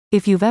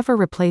If you've ever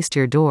replaced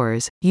your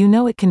doors, you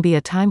know it can be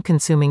a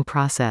time-consuming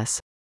process.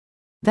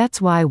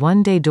 That's why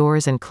One Day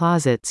Doors and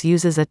Closets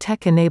uses a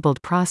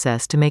tech-enabled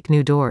process to make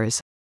new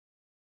doors.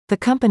 The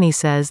company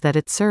says that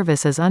its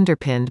service is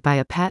underpinned by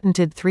a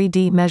patented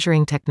 3D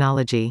measuring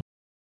technology.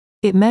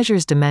 It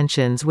measures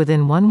dimensions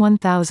within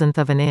 1/1000th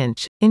of an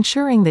inch,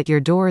 ensuring that your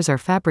doors are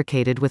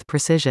fabricated with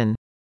precision.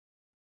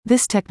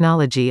 This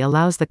technology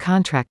allows the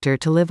contractor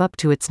to live up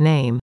to its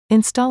name,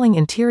 installing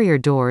interior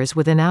doors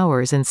within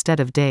hours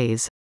instead of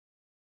days.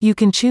 You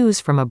can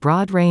choose from a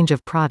broad range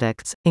of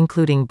products,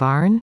 including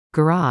barn,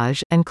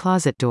 garage, and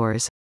closet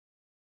doors.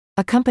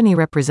 A company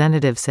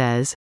representative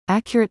says,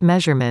 "Accurate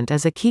measurement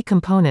is a key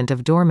component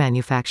of door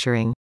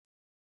manufacturing.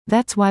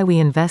 That's why we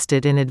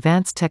invested in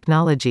advanced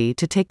technology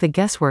to take the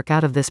guesswork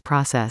out of this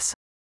process.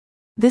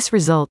 This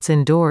results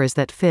in doors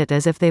that fit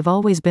as if they've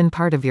always been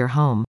part of your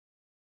home."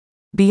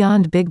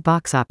 Beyond big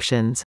box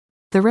options,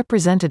 the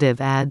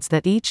representative adds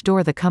that each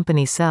door the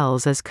company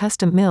sells is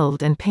custom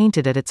milled and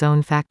painted at its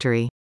own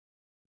factory.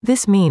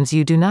 This means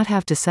you do not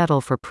have to settle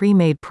for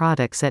pre-made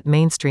products at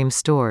mainstream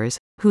stores,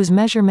 whose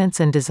measurements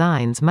and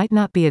designs might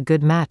not be a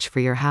good match for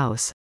your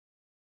house.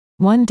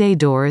 One Day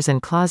Doors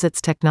and Closets'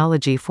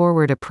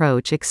 technology-forward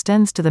approach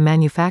extends to the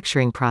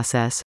manufacturing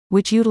process,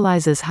 which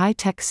utilizes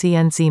high-tech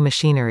CNC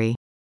machinery.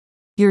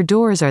 Your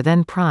doors are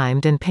then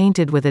primed and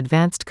painted with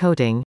advanced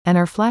coating, and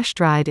are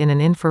flash-dried in an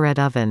infrared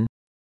oven.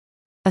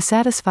 A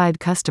satisfied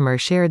customer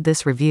shared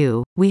this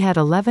review: "We had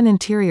 11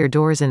 interior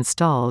doors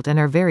installed and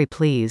are very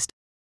pleased.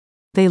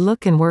 They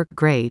look and work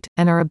great,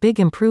 and are a big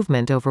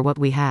improvement over what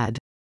we had.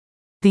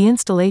 The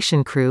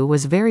installation crew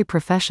was very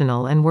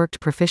professional and worked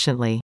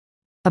proficiently."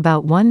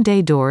 About One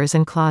Day Doors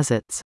and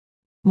Closets.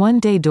 One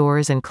Day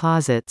Doors and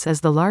Closets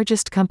is the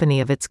largest company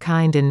of its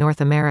kind in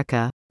North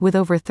America, with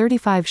over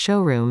 35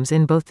 showrooms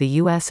in both the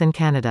US and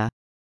Canada.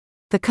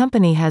 The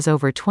company has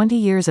over 20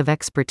 years of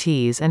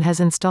expertise and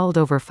has installed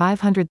over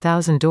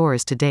 500,000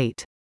 doors to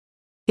date.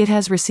 It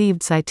has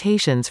received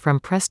citations from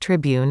Press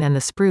Tribune and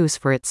The Spruce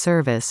for its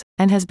service,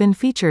 and has been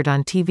featured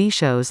on TV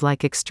shows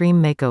like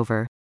Extreme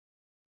Makeover.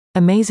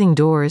 Amazing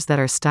doors that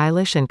are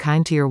stylish and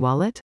kind to your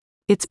wallet?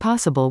 It's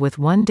possible with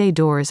One Day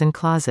Doors and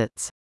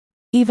Closets.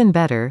 Even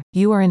better,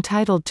 you are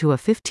entitled to a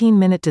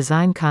 15-minute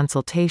design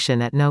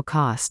consultation at no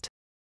cost.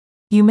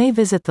 You may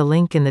visit the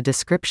link in the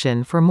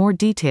description for more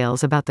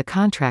details about the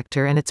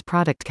contractor and its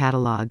product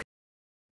catalog.